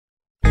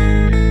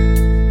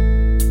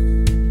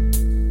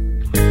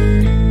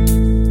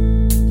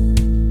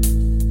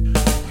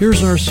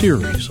Here's our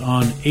series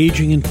on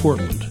aging in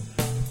Portland.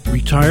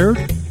 Retired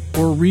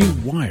or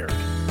rewired?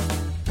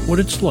 What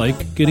it's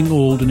like getting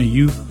old in a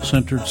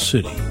youth-centered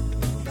city.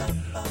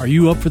 Are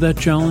you up for that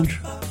challenge?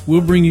 We'll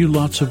bring you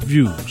lots of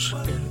views,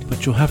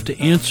 but you'll have to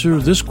answer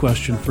this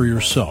question for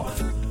yourself.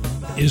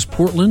 Is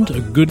Portland a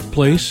good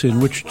place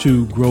in which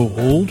to grow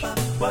old?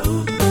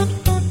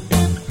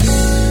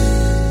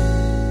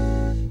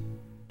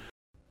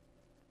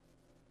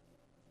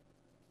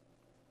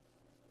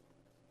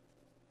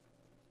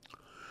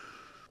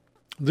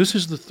 This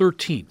is the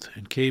 13th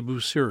in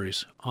KBOO's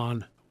series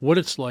on what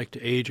it's like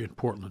to age in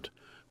Portland.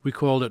 We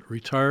called it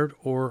Retired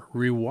or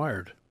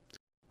Rewired.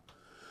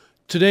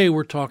 Today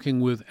we're talking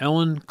with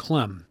Ellen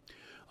Klem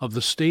of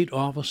the State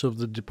Office of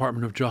the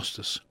Department of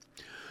Justice.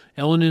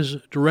 Ellen is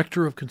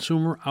Director of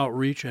Consumer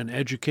Outreach and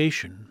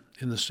Education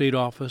in the State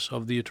Office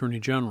of the Attorney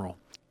General.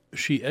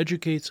 She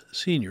educates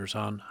seniors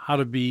on how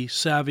to be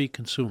savvy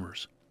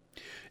consumers.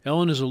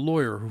 Ellen is a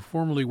lawyer who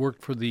formerly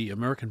worked for the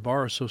American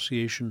Bar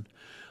Association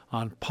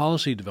on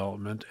policy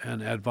development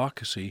and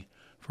advocacy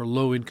for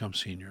low-income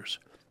seniors.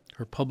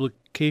 Her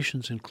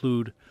publications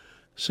include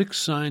 6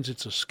 Signs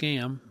It's a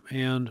Scam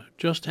and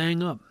Just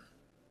Hang Up.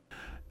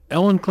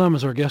 Ellen Klem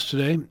is our guest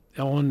today.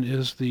 Ellen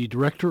is the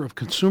Director of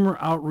Consumer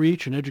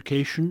Outreach and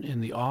Education in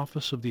the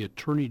Office of the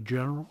Attorney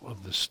General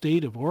of the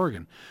State of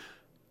Oregon.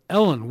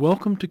 Ellen,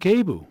 welcome to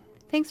KBOO.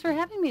 Thanks for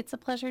having me. It's a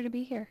pleasure to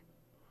be here.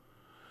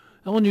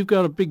 Ellen, you've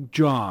got a big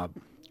job,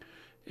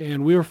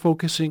 and we are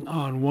focusing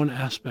on one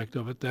aspect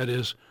of it, that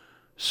is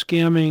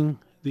scamming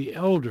the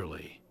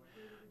elderly.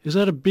 Is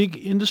that a big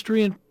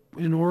industry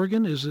in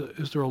Oregon? Is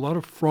there a lot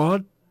of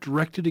fraud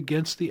directed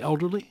against the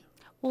elderly?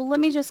 Well, let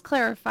me just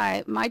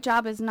clarify. My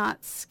job is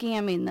not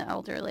scamming the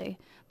elderly.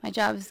 My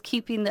job is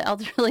keeping the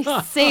elderly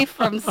safe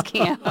from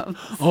scams.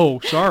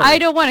 Oh, sorry. I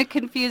don't want to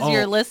confuse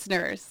your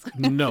listeners.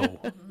 No.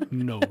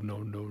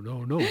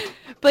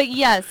 But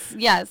yes,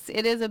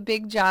 it is a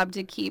big job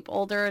to keep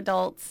older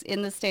adults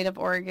in the state of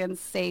Oregon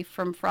safe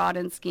from fraud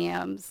and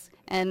scams.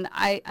 And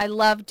I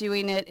love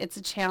doing it. It's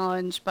a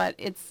challenge, but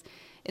it's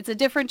a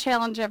different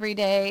challenge every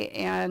day,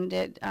 and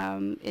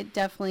it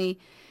definitely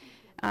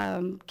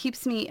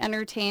keeps me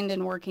entertained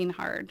and working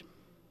hard.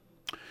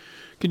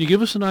 Can you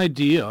give us an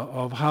idea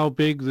of how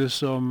big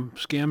this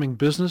scamming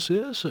business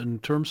is in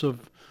terms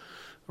of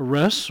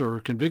arrests or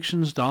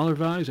convictions, dollar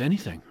values,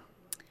 anything?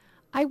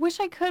 I wish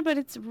I could, but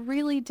it's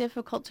really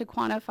difficult to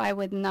quantify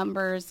with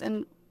numbers,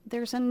 and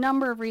there's a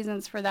number of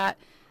reasons for that.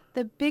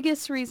 The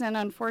biggest reason,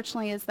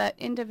 unfortunately, is that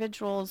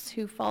individuals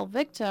who fall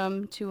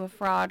victim to a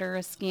fraud or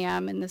a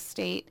scam in the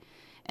state,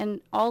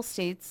 and all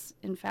states,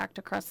 in fact,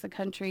 across the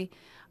country,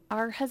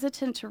 are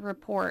hesitant to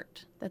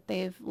report that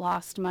they've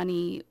lost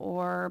money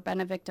or been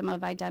a victim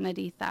of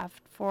identity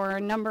theft for a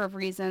number of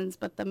reasons,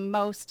 but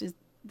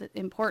the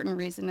important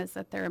reason is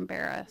that they're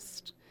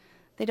embarrassed.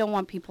 They don't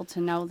want people to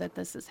know that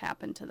this has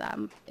happened to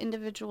them.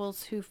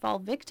 Individuals who fall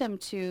victim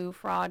to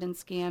fraud and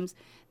scams,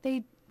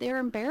 they're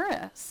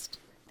embarrassed.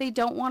 They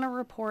don't want to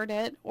report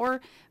it, or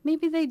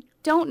maybe they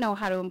don't know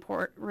how to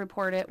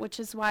report it, which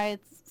is why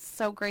it's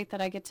so great that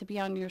I get to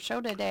be on your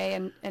show today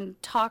and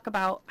talk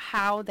about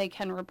how they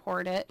can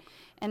report it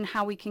and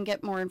how we can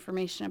get more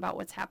information about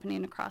what's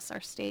happening across our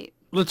state.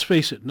 Let's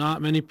face it,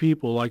 not many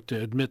people like to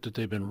admit that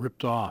they've been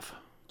ripped off.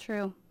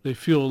 True. They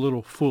feel a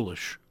little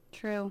foolish.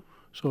 True.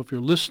 So if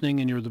you're listening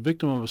and you're the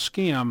victim of a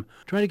scam,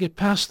 try to get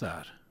past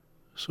that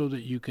so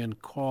that you can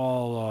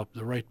call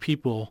the right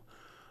people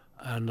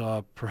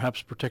and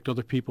perhaps protect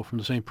other people from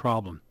the same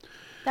problem.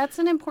 That's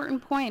an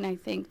important point, I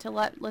think, to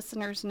let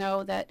listeners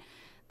know that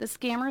the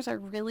scammers are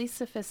really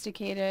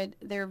sophisticated.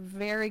 They're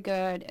very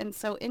good. And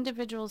so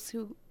individuals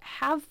who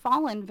have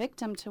fallen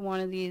victim to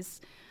one of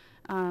these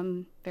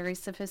very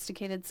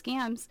sophisticated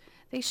scams,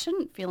 they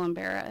shouldn't feel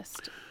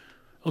embarrassed.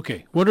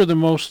 Okay, what are the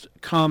most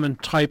common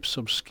types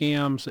of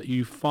scams that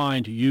you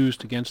find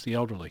used against the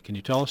elderly? Can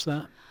you tell us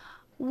that?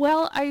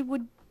 Well, I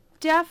would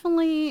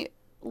definitely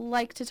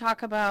like to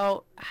talk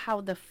about how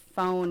the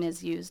phone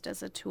is used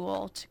as a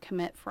tool to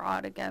commit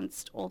fraud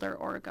against older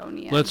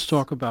Oregonians. Let's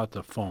talk about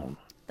the phone.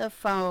 The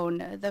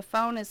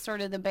phone is sort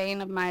of the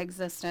bane of my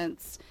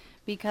existence,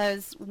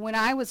 because when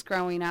I was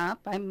growing up,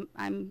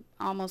 I'm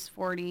almost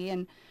 40,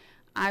 and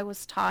I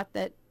was taught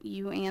that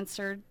you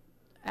answered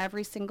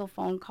every single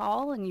phone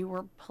call and you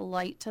were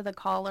polite to the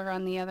caller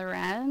on the other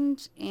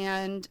end,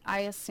 and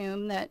I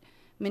assume that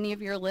many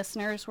of your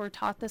listeners were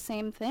taught the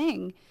same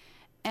thing.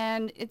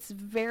 And it's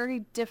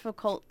very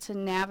difficult to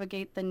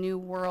navigate the new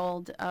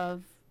world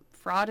of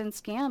fraud and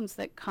scams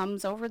that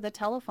comes over the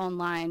telephone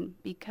line,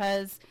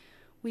 because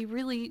we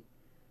really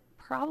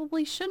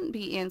probably shouldn't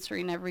be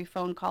answering every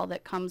phone call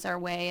that comes our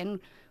way, and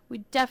we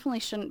definitely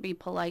shouldn't be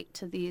polite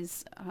to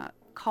these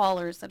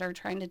callers that are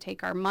trying to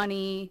take our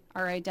money,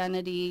 our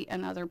identity,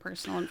 and other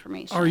personal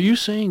information. Are you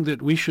saying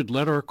that we should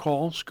let our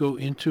calls go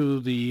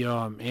into the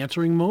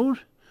answering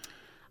mode?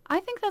 I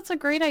think that's a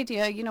great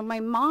idea. You know,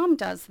 my mom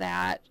does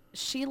that.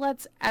 She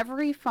lets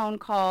every phone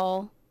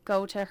call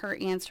go to her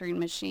answering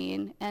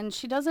machine, and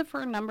she does it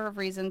for a number of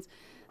reasons.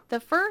 The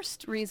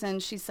first reason,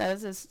 she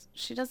says, is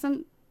she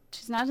doesn't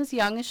she's not as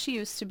young as she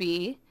used to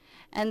be.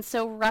 And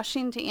so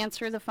rushing to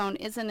answer the phone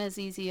isn't as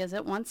easy as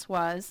it once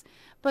was.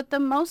 But the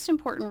most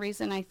important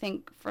reason, I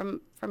think,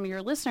 from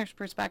your listener's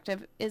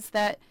perspective, is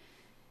that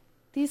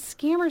these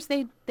scammers,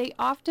 they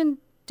often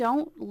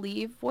don't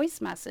leave voice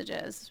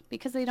messages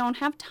because they don't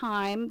have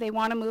time. They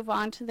want to move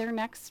on to their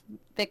next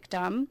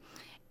victim.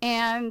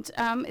 And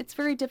it's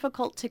very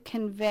difficult to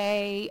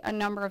convey a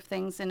number of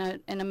things in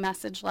a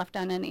message left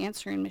on an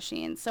answering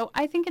machine. So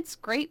I think it's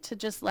great to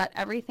just let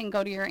everything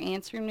go to your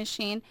answering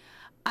machine.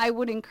 I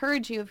would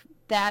encourage you, if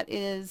that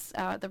is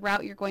the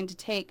route you're going to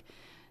take,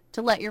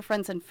 to let your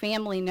friends and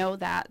family know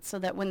that, so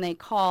that when they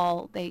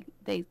call, they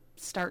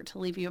start to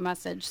leave you a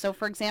message. So,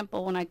 for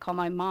example, when I call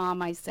my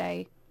mom, I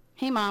say,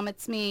 "Hey, Mom,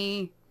 it's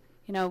me.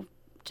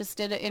 Just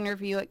did an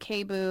interview at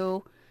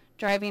KBOO,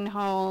 driving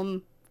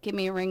home. Give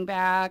me a ring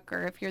back,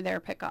 or if you're there,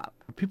 pick up."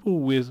 People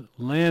with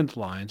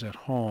landlines at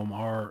home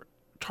are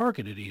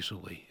targeted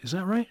easily. Is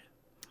that right?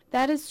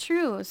 That is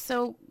true.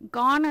 So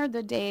gone are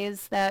the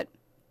days that,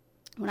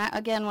 when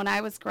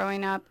I was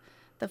growing up,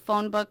 the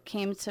phone book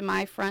came to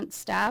my front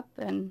step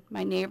and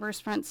my neighbor's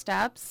front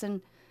steps,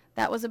 and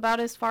that was about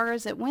as far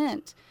as it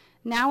went.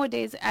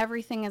 Nowadays,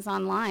 everything is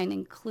online,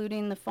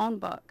 including the phone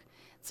book.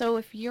 So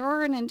if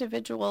you're an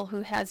individual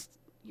who has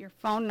your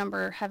phone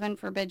number, heaven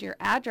forbid your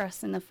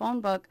address, in the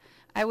phone book,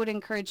 I would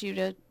encourage you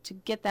to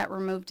get that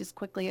removed as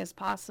quickly as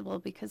possible,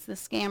 because the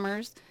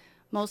scammers,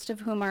 most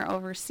of whom are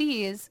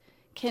overseas,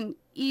 can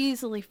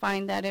easily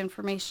find that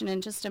information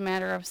in just a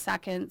matter of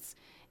seconds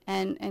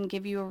and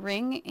give you a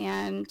ring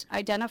and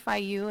identify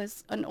you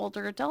as an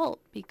older adult,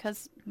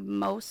 because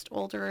most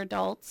older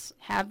adults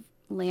have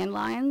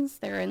landlines.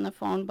 They're in the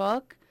phone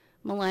book.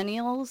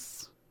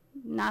 Millennials,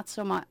 not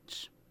so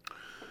much.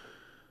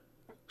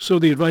 So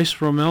the advice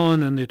from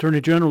Ellen and the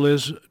Attorney General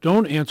is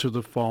don't answer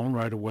the phone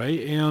right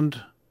away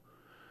and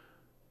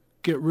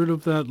get rid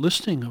of that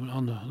listing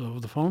on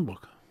the phone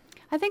book.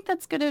 I think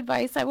that's good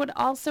advice. I would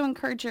also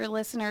encourage your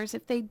listeners,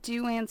 if they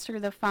do answer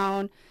the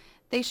phone,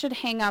 they should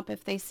hang up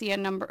if they see a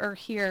number, or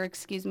hear,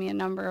 a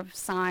number of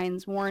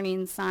signs,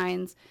 warning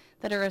signs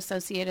that are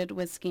associated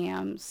with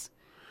scams.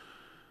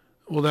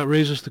 Well, that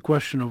raises the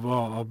question of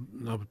a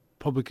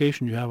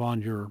publication you have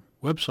on your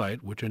website,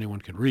 which anyone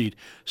can read,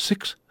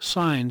 6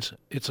 signs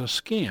it's a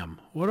scam.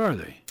 What are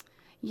they?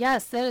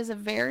 Yes, that is a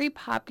very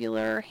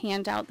popular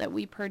handout that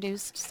we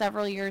produced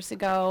several years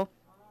ago,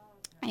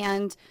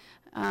 and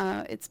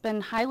it's been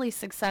highly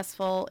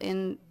successful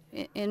in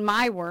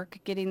my work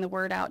getting the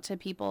word out to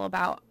people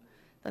about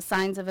the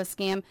signs of a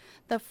scam.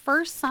 The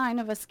first sign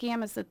of a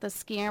scam is that the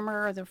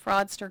scammer or the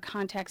fraudster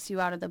contacts you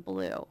out of the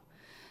blue.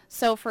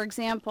 So, for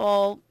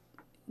example,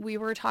 we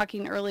were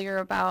talking earlier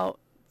about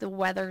the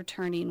weather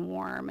turning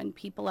warm and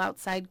people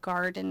outside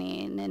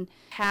gardening, and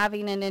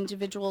having an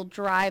individual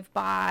drive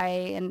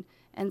by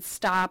and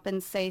stop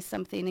and say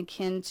something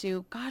akin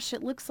to, "Gosh,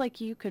 it looks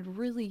like you could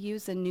really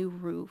use a new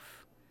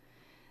roof."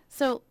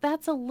 So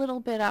that's a little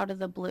bit out of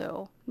the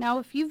blue. Now,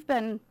 if you've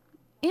been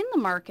in the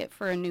market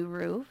for a new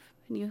roof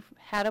and you've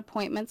had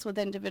appointments with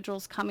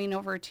individuals coming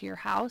over to your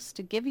house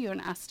to give you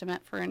an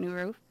estimate for a new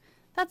roof,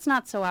 that's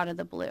not so out of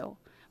the blue.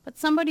 But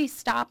somebody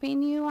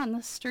stopping you on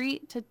the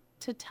street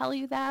to tell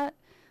you that,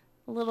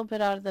 a little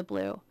bit out of the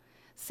blue.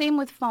 Same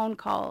with phone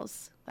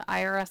calls, the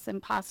IRS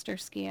imposter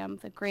scam,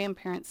 the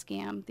grandparent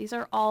scam. These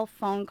are all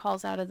phone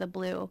calls out of the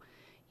blue.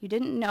 You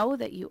didn't know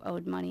that you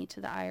owed money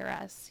to the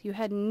IRS. You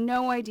had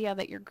no idea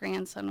that your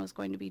grandson was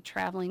going to be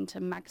traveling to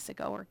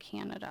Mexico or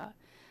Canada.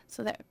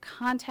 So that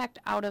contact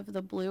out of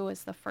the blue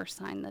is the first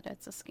sign that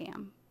it's a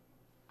scam.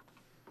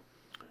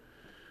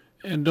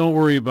 And don't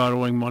worry about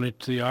owing money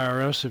to the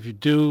IRS. If you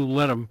do,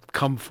 let them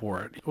come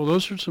for it. Well,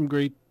 those are some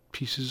great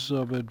pieces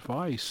of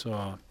advice.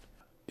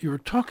 You were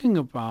talking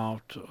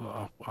about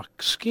a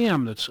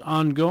scam that's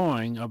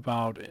ongoing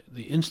about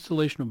the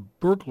installation of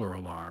burglar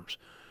alarms.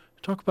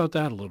 Talk about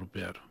that a little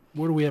bit.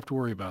 What do we have to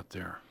worry about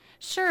there?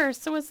 Sure.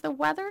 So as the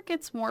weather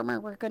gets warmer,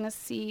 we're going to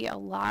see a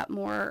lot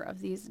more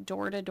of these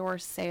door-to-door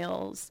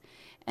sales.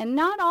 And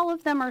not all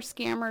of them are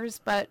scammers,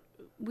 but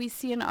we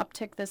see an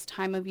uptick this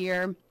time of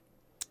year.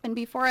 And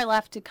before I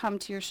left to come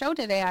to your show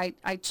today,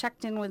 I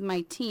checked in with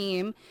my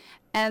team,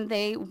 and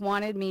they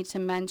wanted me to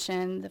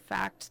mention the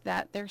fact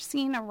that they're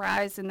seeing a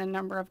rise in the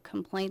number of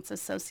complaints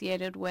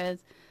associated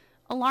with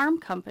alarm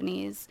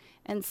companies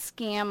and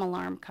scam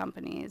alarm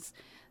companies.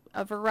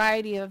 A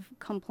variety of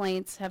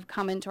complaints have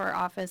come into our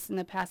office in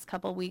the past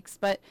couple weeks,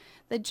 but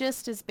the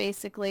gist is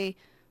basically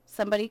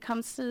somebody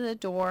comes to the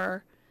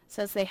door,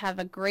 says they have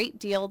a great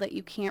deal that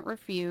you can't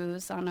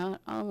refuse on an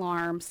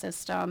alarm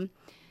system.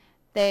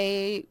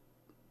 They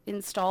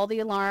install the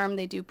alarm,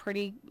 they do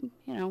pretty,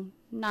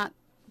 not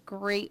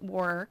great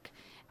work,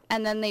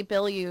 and then they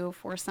bill you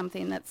for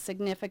something that's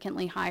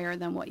significantly higher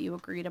than what you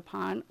agreed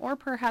upon, or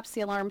perhaps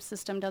the alarm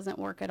system doesn't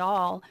work at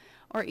all,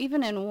 or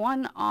even in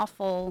one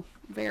awful,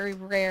 very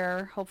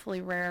rare, hopefully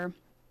rare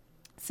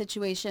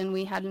situation,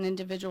 we had an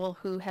individual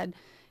who had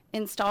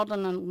installed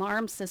an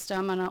alarm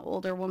system on an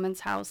older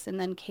woman's house and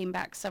then came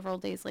back several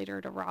days later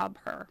to rob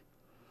her.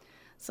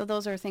 So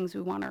those are things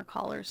we want our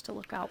callers to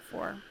look out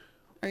for.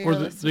 Or your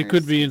they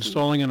could be listeners.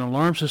 installing an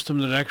alarm system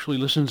that actually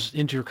listens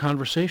into your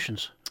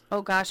conversations.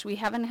 Oh gosh, we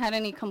haven't had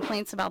any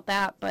complaints about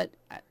that, but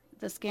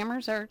the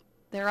scammers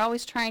they're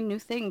always trying new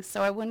things,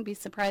 so I wouldn't be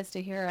surprised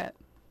to hear it.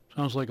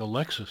 Sounds like a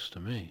Lexus to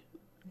me.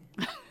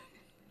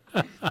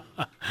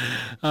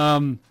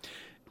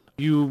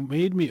 You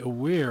made me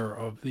aware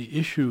of the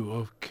issue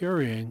of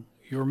carrying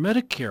your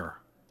Medicare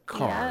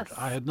card. Yes.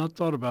 I had not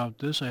thought about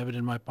this. I have it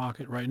in my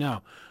pocket right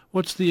now.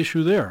 What's the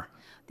issue there?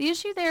 The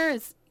issue there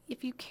is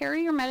if you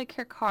carry your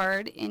Medicare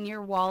card in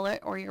your wallet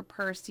or your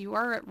purse, you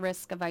are at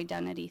risk of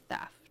identity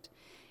theft.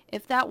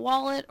 If that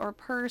wallet or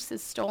purse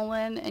is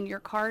stolen and your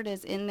card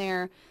is in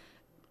there,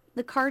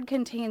 the card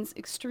contains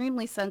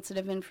extremely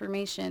sensitive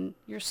information,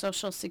 your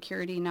social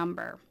security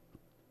number.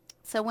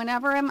 So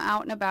whenever I'm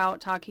out and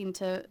about talking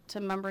to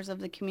members of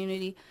the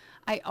community,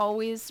 I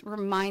always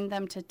remind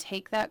them to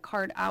take that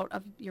card out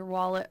of your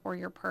wallet or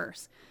your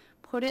purse.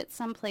 Put it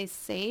someplace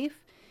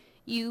safe.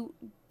 You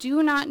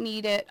do not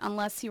need it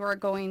unless you are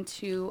going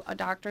to a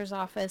doctor's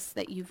office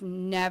that you've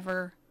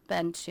never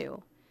been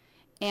to.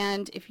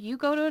 And if you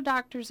go to a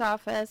doctor's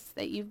office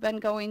that you've been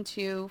going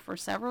to for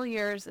several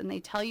years and they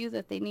tell you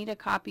that they need a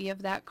copy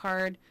of that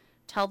card,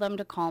 tell them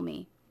to call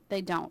me.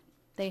 They don't.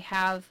 They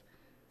have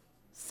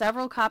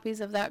several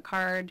copies of that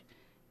card.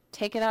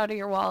 Take it out of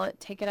your wallet,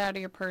 take it out of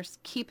your purse,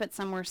 keep it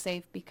somewhere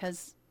safe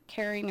because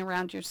carrying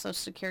around your social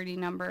security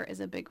number is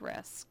a big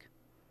risk.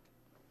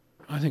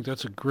 I think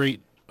that's a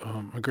great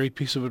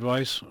piece of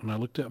advice. And I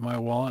looked at my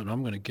wallet, and I'm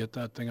going to get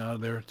that thing out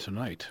of there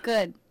tonight.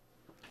 Good.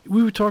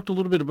 We talked a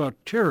little bit about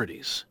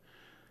charities.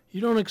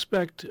 You don't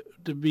expect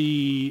to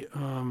be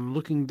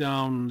looking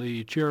down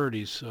the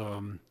charities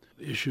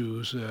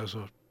issues as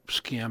a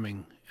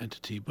scamming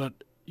entity, but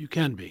you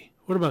can be.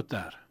 What about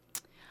that?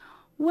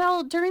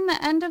 Well, during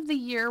the end of the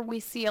year, we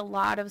see a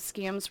lot of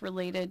scams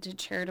related to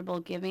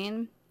charitable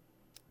giving.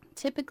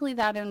 Typically,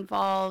 that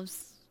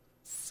involves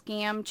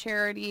scam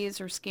charities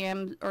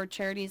or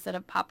charities that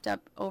have popped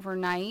up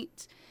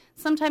overnight.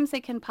 Sometimes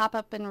they can pop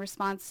up in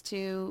response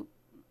to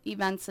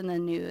events in the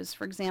news.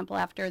 For example,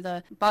 after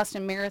the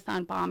Boston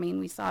Marathon bombing,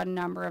 we saw a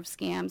number of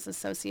scams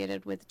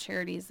associated with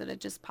charities that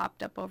had just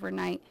popped up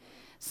overnight.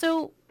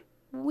 So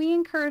we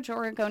encourage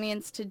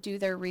Oregonians to do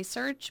their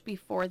research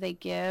before they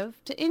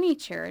give to any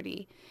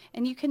charity.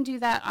 And you can do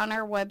that on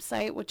our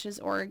website, which is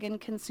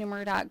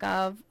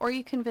OregonConsumer.gov, or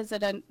you can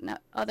visit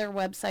other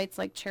websites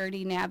like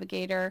Charity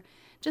Navigator.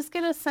 Just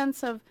get a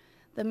sense of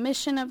the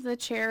mission of the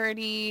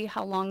charity,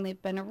 how long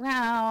they've been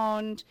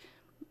around.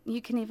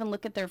 You can even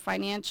look at their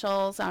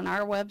financials on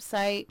our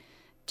website.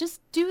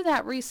 Just do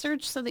that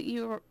research so that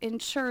you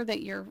ensure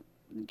that your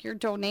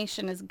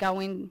donation is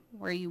going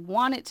where you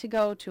want it to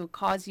go, to a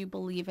cause you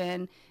believe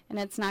in, and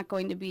it's not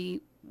going to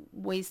be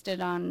wasted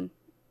on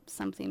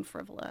something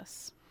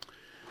frivolous.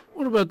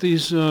 What about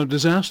these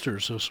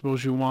disasters? So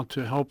suppose you want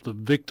to help the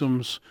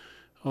victims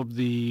of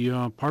the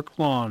Park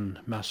Lawn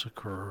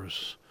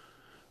massacres,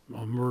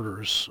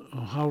 murders.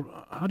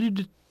 How do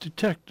you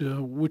detect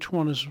which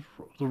one is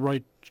the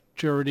right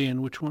charity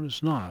and which one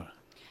is not?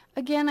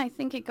 Again, I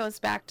think it goes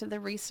back to the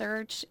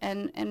research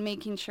and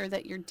making sure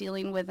that you're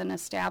dealing with an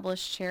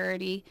established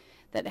charity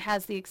that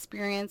has the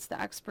experience, the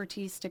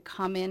expertise to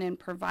come in and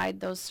provide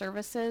those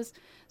services.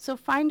 So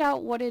find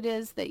out what it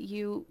is that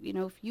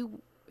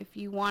if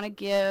you want to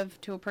give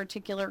to a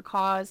particular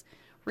cause,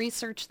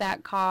 research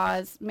that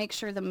cause, make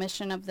sure the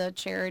mission of the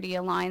charity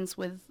aligns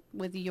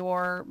with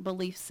your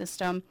belief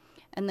system,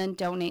 and then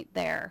donate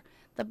there.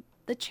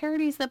 The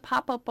charities that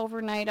pop up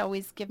overnight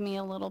always give me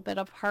a little bit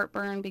of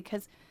heartburn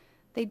because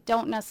they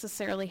don't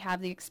necessarily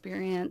have the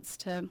experience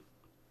to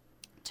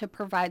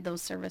provide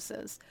those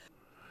services.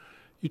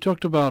 You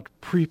talked about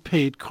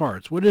prepaid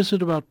cards. What is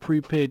it about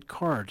prepaid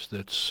cards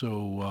that's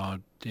so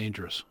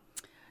dangerous?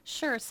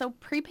 Sure. So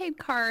prepaid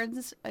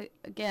cards,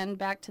 again,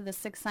 back to the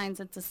 6 signs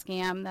it's a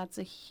scam. That's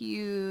a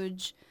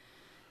huge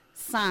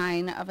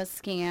sign of a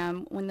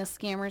scam when the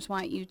scammers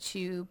want you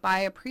to buy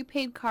a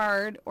prepaid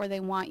card or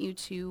they want you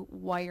to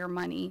wire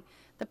money.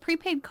 The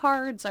prepaid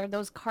cards are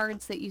those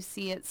cards that you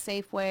see at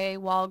Safeway,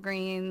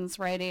 Walgreens,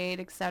 Rite Aid,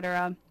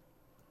 etc.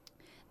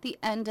 The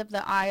end of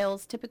the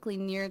aisles, typically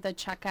near the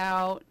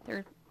checkout.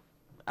 They're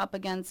up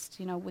against,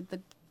 with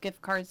the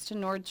gift cards to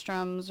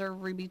Nordstrom's or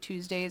Ruby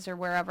Tuesdays or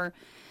wherever.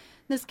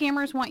 The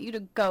scammers want you to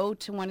go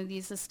to one of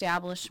these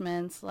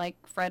establishments like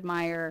Fred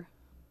Meyer,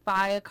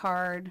 buy a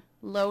card,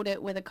 load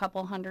it with a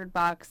couple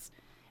 $100,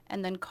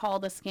 and then call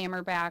the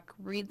scammer back,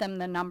 read them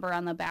the number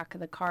on the back of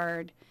the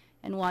card.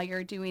 And while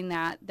you're doing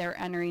that, they're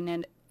entering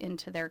it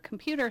into their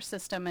computer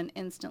system and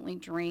instantly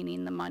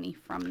draining the money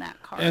from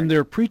that card. And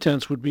their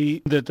pretense would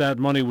be that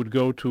money would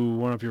go to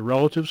one of your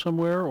relatives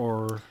somewhere,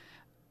 or?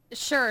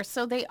 Sure.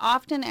 So they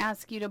often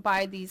ask you to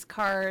buy these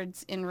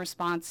cards in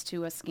response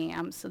to a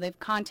scam. So they've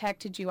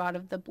contacted you out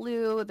of the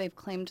blue. They've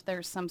claimed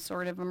there's some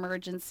sort of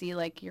emergency,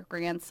 like your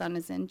grandson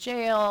is in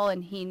jail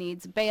and he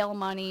needs bail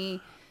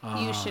money.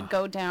 You should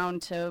go down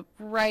to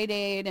Rite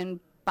Aid and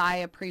buy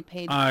a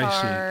prepaid I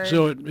card. see.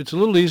 So it's a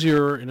little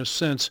easier in a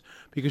sense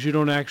because you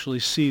don't actually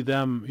see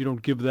them, you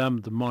don't give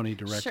them the money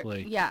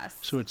directly. Sure, yes.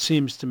 So it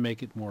seems to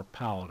make it more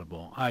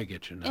palatable. I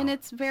get you now. And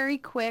it's very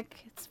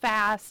quick, it's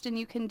fast, and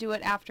you can do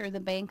it after the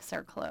banks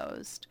are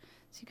closed.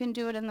 So you can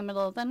do it in the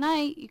middle of the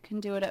night, you can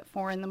do it at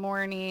 4 in the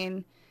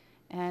morning,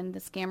 and the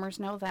scammers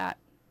know that.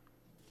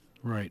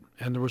 Right.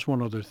 And there was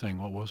one other thing.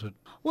 What was it?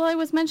 Well, I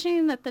was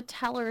mentioning that the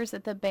tellers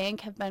at the bank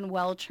have been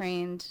well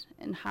trained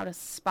in how to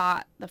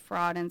spot the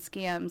fraud and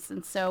scams.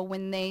 And so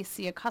when they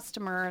see a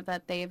customer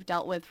that they've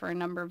dealt with for a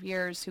number of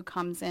years who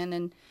comes in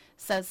and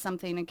says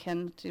something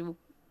akin to,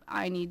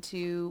 I need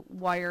to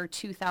wire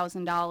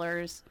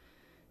 $2,000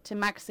 to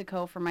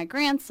Mexico for my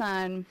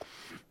grandson,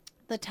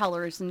 the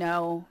tellers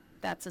know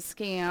that's a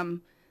scam.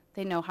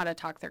 They know how to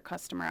talk their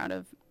customer out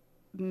of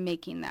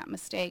making that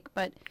mistake.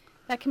 But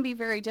that can be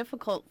very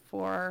difficult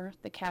for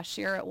the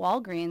cashier at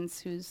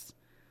Walgreens who's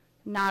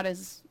not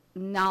as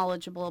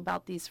knowledgeable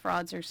about these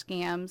frauds or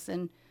scams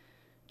and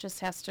just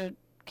has to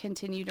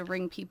continue to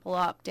ring people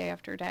up day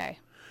after day.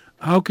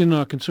 How can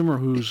a consumer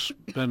who's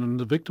been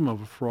the victim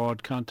of a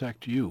fraud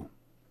contact you?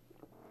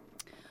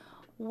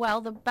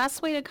 Well, the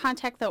best way to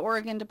contact the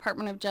Oregon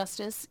Department of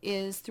Justice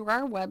is through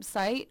our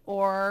website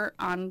or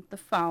on the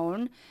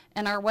phone.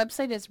 And our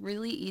website is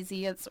really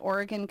easy. It's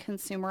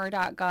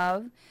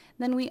oregonconsumer.gov.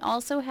 Then we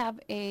also have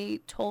a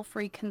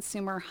toll-free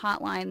consumer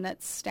hotline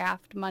that's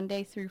staffed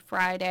Monday through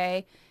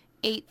Friday,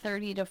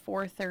 8:30 to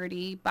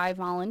 4:30 by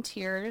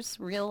volunteers,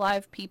 real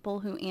live people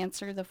who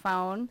answer the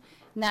phone.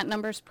 And that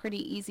number's pretty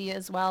easy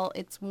as well.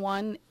 It's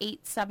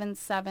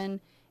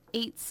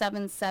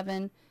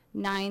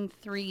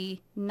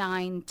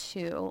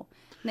 1-877-877-9392.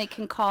 And they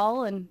can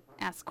call and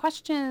ask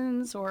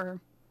questions or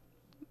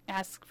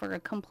ask for a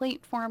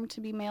complaint form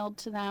to be mailed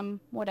to them,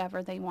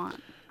 whatever they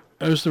want.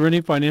 Is there any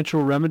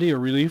financial remedy or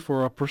relief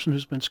for a person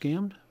who's been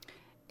scammed?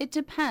 It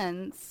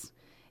depends.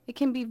 It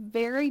can be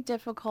very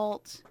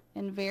difficult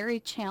and very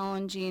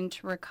challenging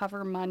to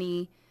recover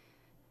money,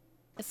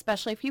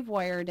 especially if you've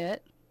wired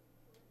it,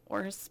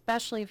 or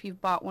especially if you've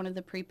bought one of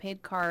the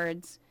prepaid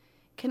cards.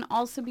 It can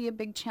also be a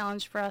big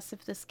challenge for us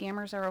if the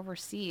scammers are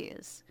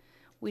overseas.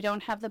 We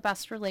don't have the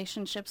best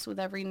relationships with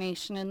every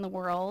nation in the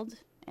world,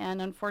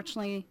 and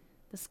unfortunately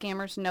the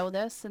scammers know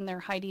this, and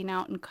they're hiding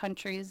out in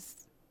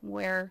countries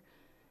where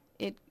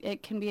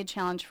it can be a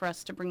challenge for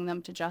us to bring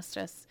them to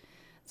justice.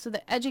 So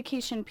the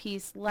education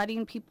piece,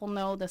 letting people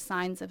know the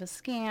signs of a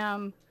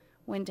scam,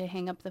 when to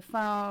hang up the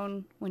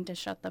phone, when to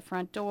shut the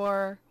front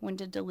door, when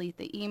to delete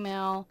the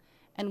email,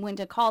 and when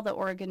to call the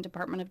Oregon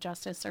Department of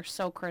Justice are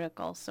so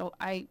critical. So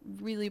I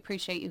really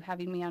appreciate you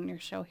having me on your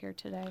show here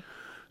today.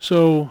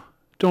 So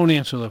don't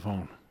answer the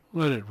phone.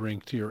 Let it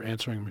ring to your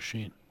answering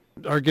machine.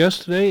 Our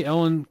guest today,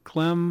 Ellen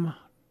Klem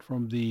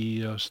from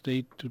the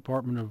State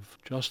Department of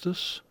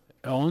Justice.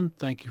 Ellen,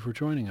 thank you for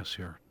joining us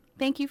here.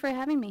 Thank you for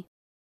having me.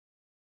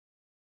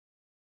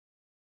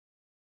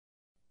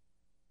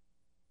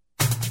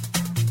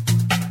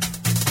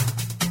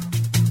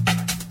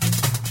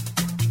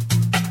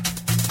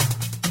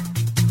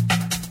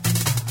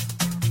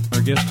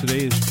 Our guest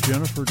today is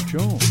Jennifer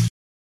Jones.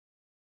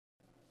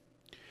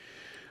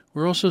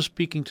 We're also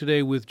speaking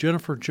today with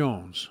Jennifer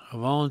Jones, a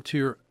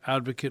volunteer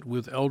advocate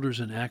with Elders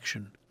in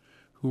Action,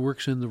 who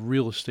works in the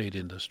real estate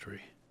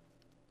industry.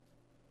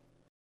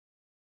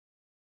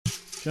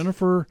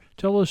 Jennifer,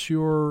 tell us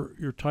your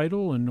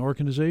title and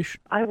organization.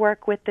 I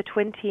work with the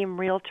Twin Team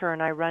Realtor,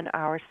 and I run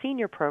our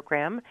senior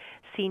program,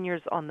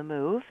 Seniors on the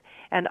Move,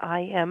 and I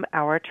am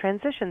our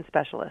transition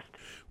specialist.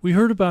 We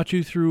heard about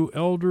you through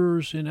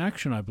Elders in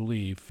Action, I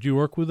believe. Do you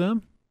work with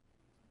them?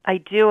 I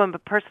do. I'm a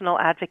personal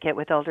advocate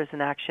with Elders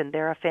in Action.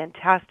 They're a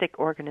fantastic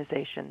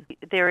organization.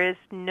 There is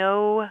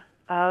no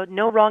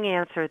wrong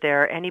answer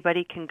there.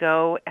 Anybody can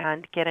go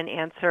and get an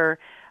answer,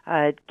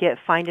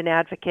 find an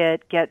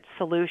advocate, get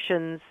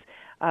solutions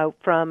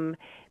from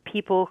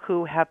people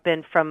who have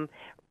been from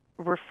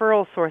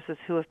referral sources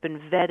who have been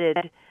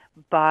vetted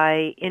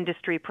by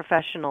industry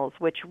professionals,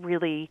 which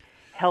really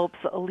helps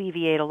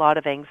alleviate a lot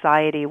of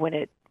anxiety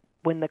when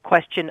the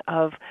question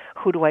of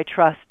who do I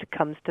trust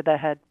comes to the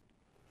head.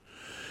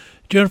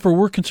 Jennifer,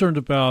 we're concerned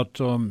about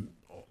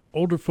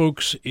older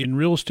folks in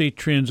real estate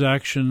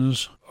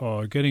transactions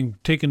getting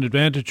taken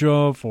advantage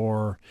of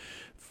or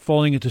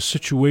falling into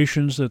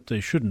situations that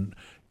they shouldn't.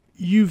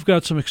 You've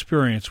got some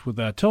experience with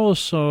that. Tell us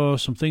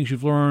some things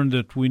you've learned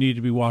that we need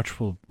to be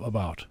watchful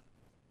about.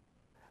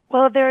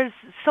 Well, there's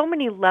so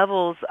many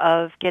levels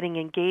of getting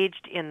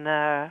engaged in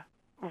the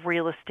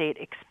real estate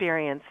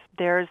experience.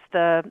 There's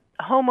the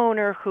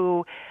homeowner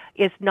who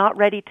is not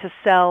ready to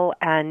sell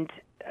and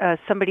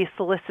somebody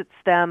solicits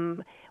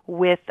them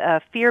with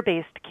a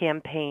fear-based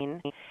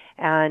campaign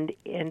and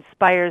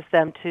inspires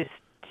them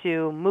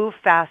to move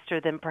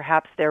faster than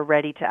perhaps they're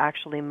ready to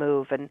actually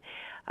move. And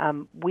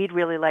we'd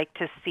really like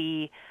to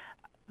see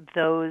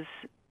those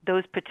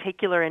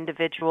particular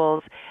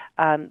individuals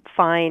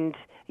find,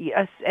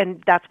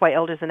 and that's why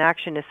Elders in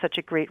Action is such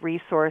a great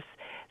resource,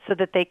 so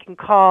that they can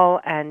call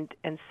and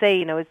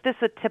say, is this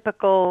a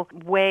typical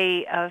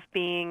way of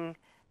being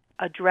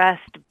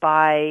addressed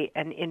by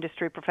an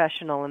industry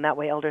professional, and that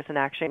way Elders in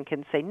Action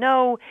can say,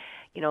 no,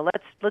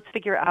 let's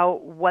figure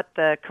out what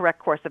the correct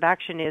course of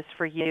action is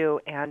for you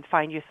and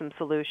find you some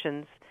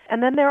solutions.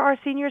 And then there are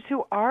seniors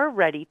who are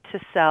ready to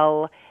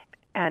sell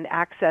and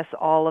access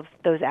all of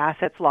those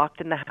assets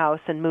locked in the house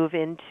and move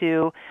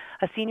into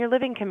a senior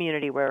living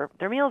community where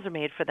their meals are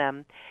made for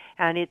them.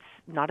 And it's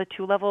not a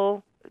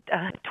two-level,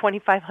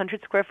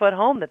 2,500 square foot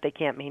home that they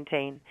can't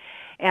maintain.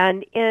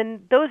 And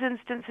in those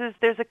instances,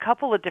 there's a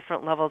couple of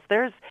different levels.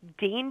 There's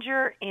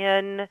danger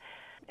in,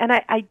 and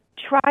I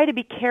try to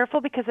be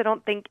careful because I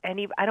don't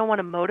want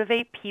to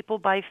motivate people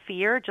by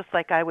fear, just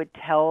like I would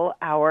tell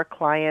our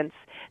clients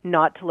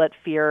not to let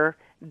fear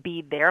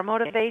be their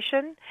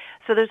motivation.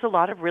 So there's a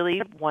lot of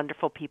really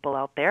wonderful people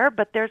out there,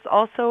 but there's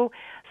also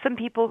some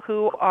people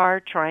who are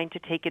trying to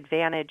take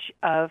advantage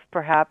of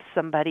perhaps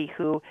somebody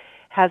who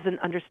hasn't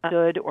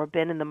understood or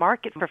been in the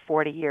market for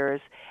 40 years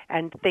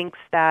and thinks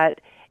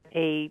that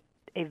a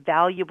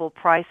valuable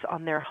price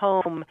on their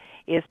home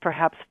is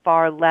perhaps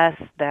far less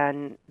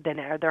than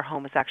their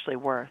home is actually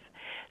worth.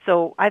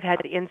 So I've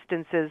had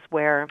instances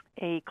where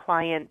a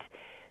client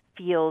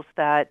feels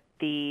that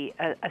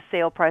a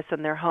sale price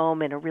on their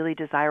home in a really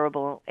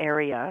desirable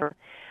area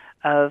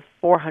of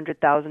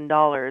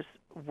 $400,000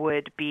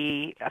 would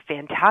be a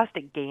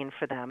fantastic gain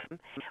for them,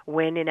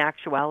 when in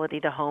actuality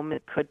the home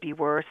could be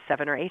worth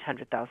 $700,000 or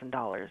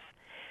 $800,000.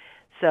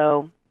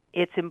 So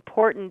it's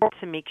important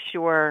to make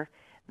sure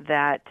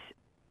that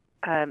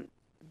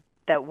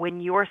that when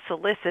you're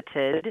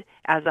solicited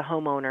as a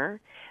homeowner,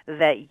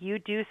 that you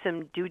do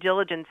some due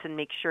diligence and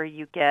make sure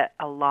you get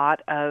a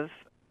lot of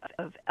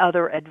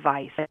other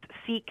advice.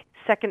 Seek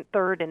second,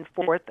 third, and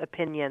fourth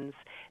opinions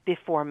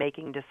before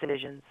making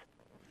decisions.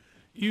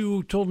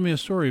 You told me a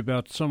story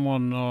about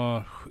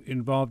someone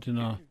involved in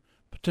a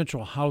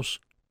potential house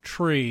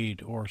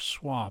trade or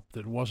swap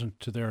that wasn't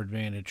to their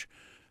advantage.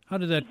 How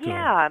did that go?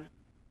 Yeah.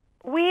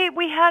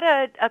 We had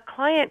a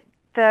client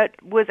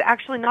that was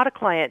actually not a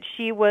client.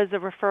 She was a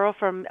referral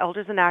from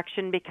Elders in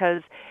Action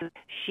because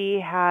she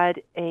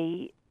had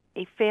a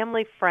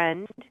family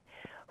friend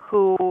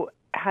who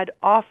had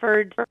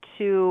offered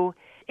to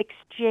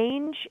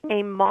exchange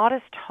a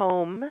modest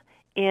home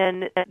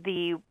in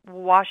the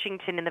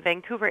Washington, in the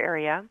Vancouver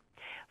area,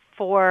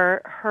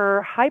 for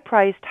her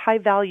high-priced,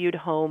 high-valued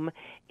home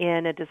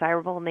in a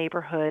desirable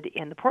neighborhood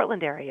in the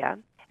Portland area.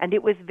 And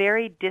it was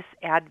very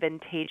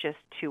disadvantageous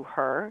to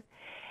her.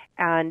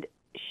 And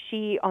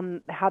she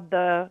had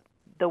the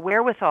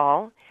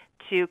wherewithal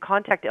to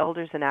contact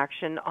Elders in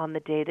Action on the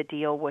day the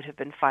deal would have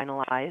been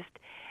finalized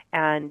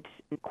and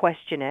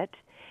question it.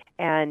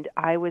 And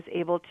I was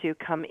able to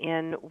come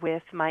in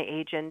with my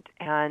agent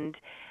and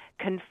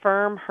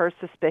confirm her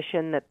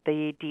suspicion that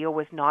the deal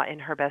was not in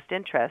her best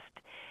interest.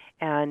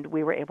 And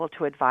we were able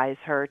to advise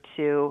her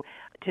to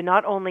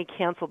not only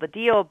cancel the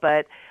deal,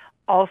 but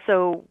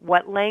also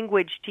what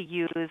language to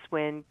use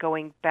when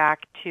going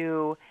back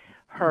to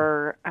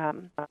her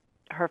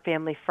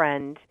family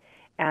friend,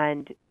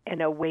 and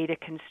in a way to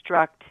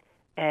construct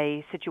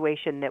a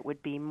situation that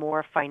would be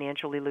more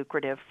financially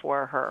lucrative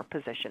for her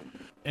position.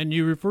 And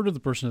you refer to the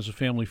person as a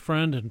family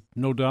friend, and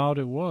no doubt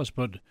it was,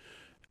 but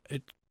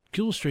it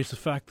illustrates the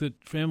fact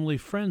that family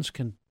friends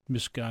can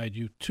misguide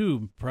you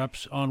too,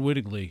 perhaps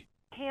unwittingly.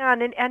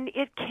 And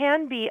it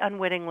can be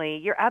unwittingly.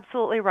 You're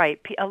absolutely right.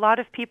 A lot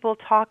of people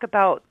talk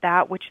about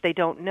that which they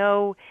don't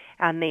know,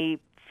 and they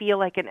feel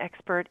like an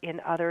expert in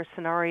other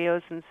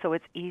scenarios, and so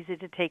it's easy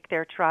to take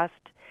their trust.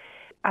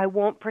 I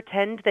won't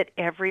pretend that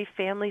every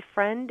family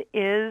friend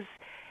is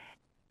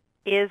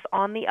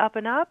on the up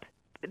and up.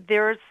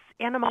 There's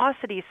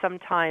animosity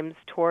sometimes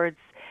towards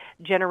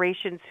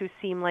generations who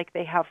seem like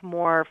they have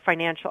more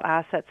financial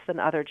assets than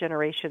other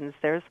generations.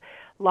 There's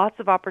lots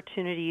of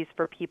opportunities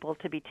for people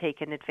to be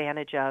taken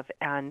advantage of,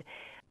 and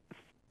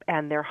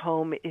their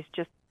home is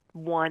just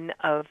one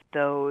of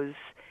those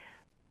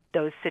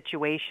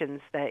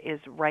situations that is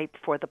ripe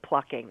for the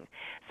plucking.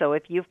 So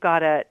if you've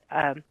got a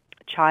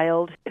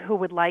child who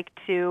would like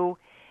to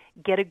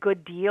get a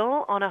good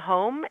deal on a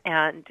home,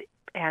 and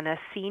a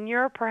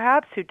senior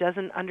perhaps who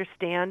doesn't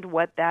understand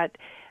what that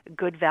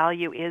good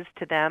value is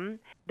to them,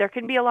 there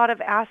can be a lot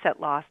of asset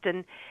lost.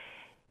 And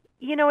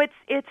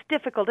it's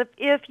difficult.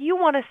 If you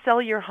want to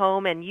sell your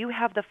home and you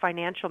have the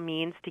financial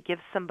means to give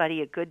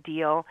somebody a good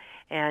deal,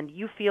 and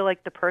you feel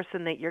like the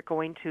person that you're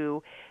going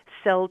to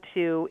sell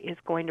to is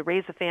going to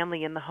raise a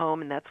family in the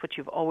home, and that's what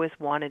you've always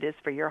wanted, is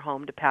for your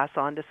home to pass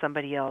on to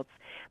somebody else,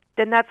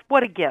 then that's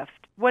what a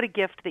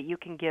gift that you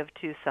can give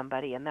to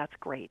somebody, and that's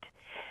great.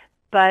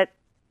 But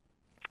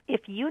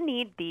if you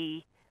need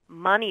the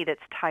money that's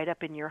tied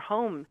up in your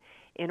home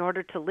in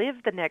order to live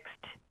the next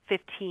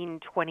 15,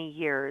 20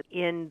 years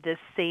in the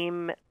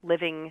same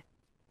living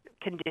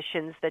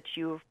conditions that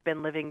you've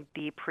been living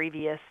the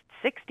previous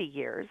 60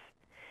 years,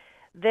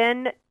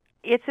 then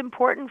it's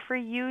important for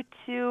you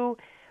to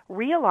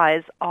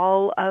realize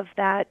all of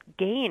that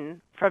gain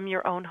from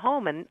your own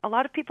home, and a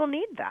lot of people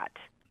need that.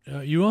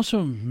 You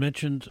also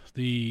mentioned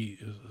the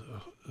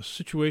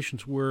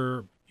situations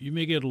where you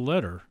may get a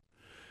letter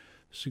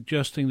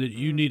suggesting that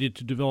you needed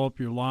to develop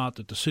your lot,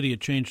 that the city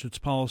had changed its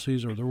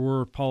policies, or there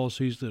were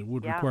policies that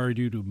would require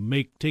you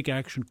to take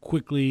action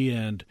quickly,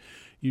 and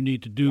you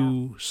need to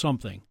do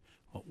something.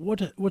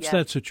 What's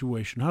that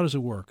situation? How does it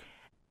work?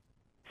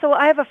 So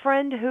I have a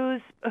friend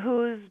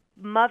whose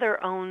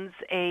mother owns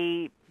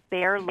a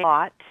bare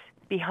lot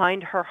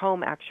behind her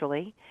home,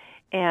 actually,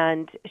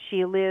 and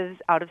she lives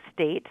out of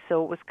state,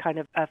 so it was kind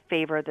of a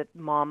favor that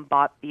Mom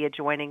bought the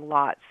adjoining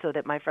lot so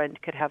that my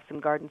friend could have some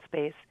garden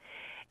space.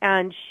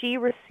 And she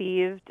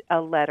received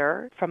a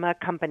letter from a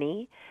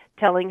company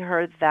telling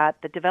her that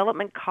the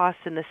development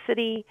costs in the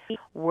city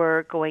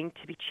were going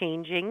to be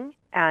changing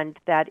and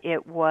that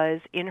it was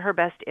in her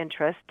best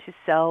interest to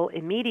sell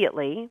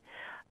immediately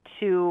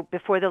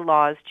before the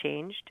laws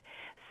changed,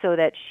 so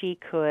that she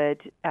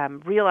could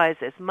realize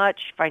as much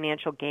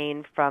financial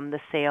gain from the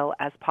sale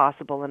as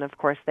possible. And, of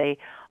course, they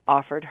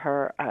offered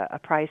her a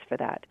price for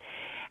that.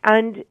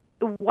 And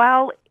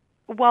while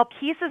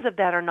pieces of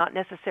that are not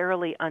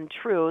necessarily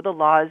untrue, the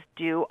laws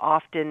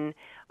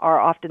are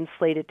often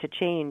slated to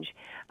change.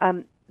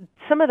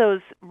 Some of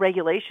those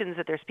regulations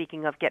that they're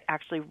speaking of get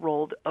actually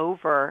rolled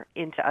over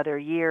into other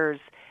years,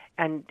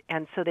 and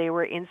so they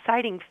were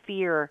inciting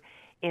fear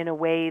in a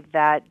way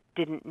that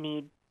didn't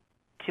need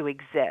to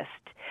exist.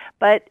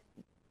 But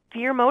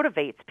fear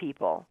motivates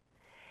people.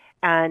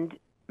 And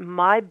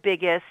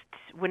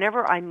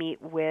whenever I meet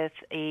with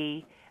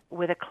a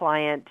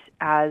client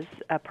as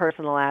a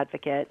personal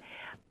advocate,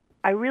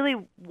 I really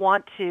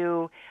want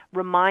to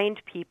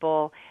remind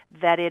people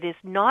that it is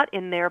not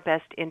in their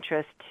best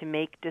interest to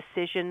make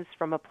decisions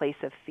from a place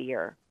of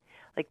fear.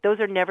 Like, those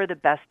are never the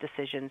best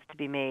decisions to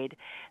be made.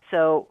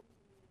 So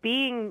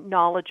being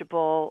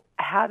knowledgeable,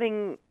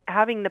 having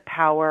the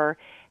power,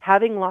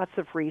 having lots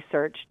of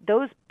research,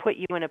 those put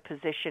you in a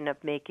position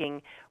of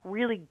making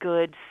really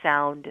good,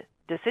 sound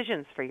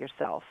decisions for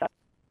yourself.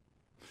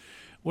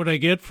 What I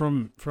get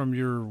from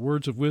your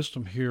words of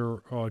wisdom here,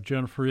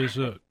 Jennifer, is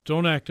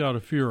don't act out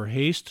of fear or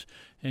haste,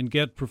 and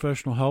get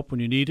professional help when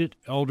you need it.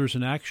 Elders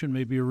in Action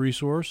may be a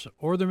resource,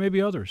 or there may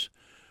be others.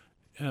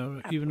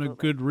 Even a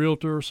good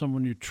realtor,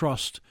 someone you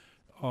trust,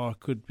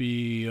 could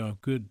be a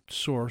good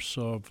source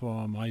of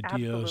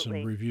ideas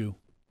and review.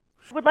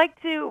 I would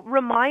like to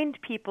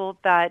remind people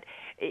that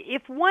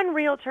if one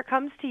realtor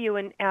comes to you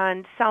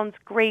and sounds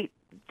great,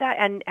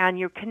 and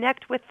you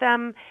connect with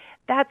them,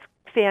 that's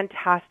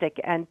fantastic,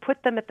 and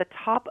put them at the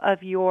top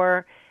of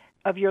your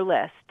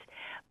list.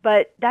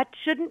 But that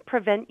shouldn't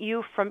prevent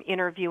you from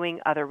interviewing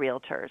other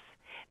realtors,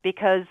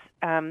 because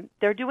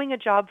they're doing a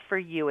job for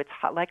you. It's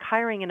like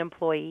hiring an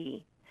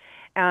employee,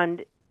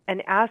 and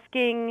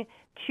asking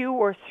 2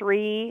 or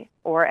 3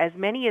 or as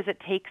many as it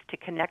takes to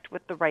connect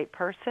with the right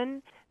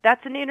person,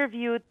 that's an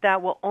interview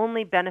that will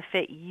only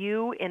benefit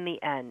you in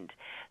the end.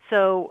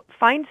 So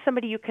find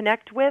somebody you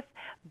connect with,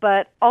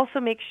 but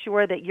also make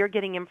sure that you're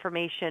getting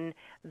information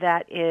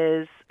that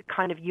is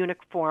kind of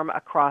uniform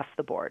across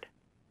the board.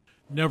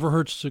 Never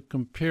hurts to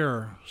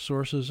compare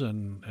sources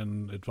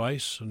and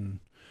advice. And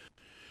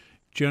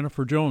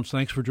Jennifer Jones,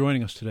 thanks for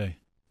joining us today.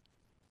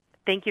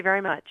 Thank you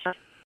very much.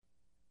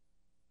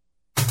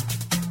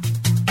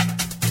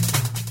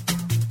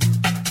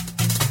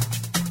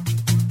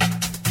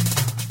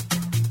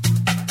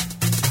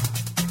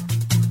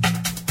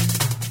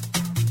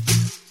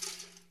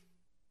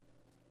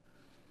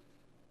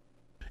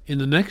 In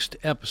the next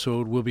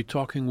episode, we'll be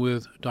talking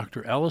with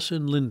Dr.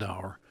 Allison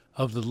Lindauer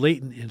of the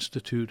Leighton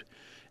Institute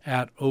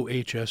at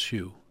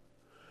OHSU.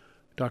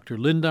 Dr.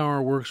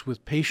 Lindauer works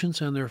with patients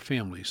and their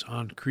families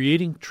on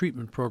creating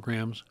treatment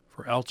programs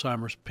for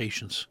Alzheimer's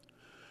patients.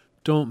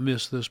 Don't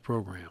miss this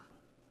program.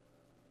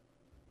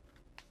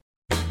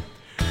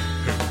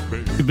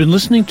 You've been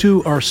listening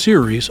to our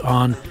series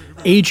on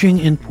aging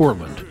in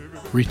Portland,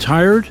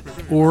 retired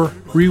or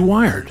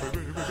rewired.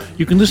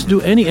 You can listen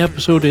to any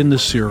episode in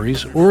this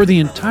series or the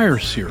entire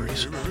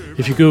series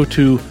if you go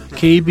to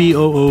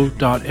kboo.fm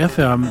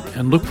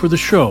and look for the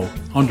show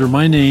under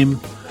my name,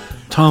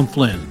 Tom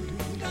Flynn.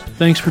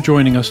 Thanks for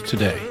joining us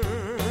today.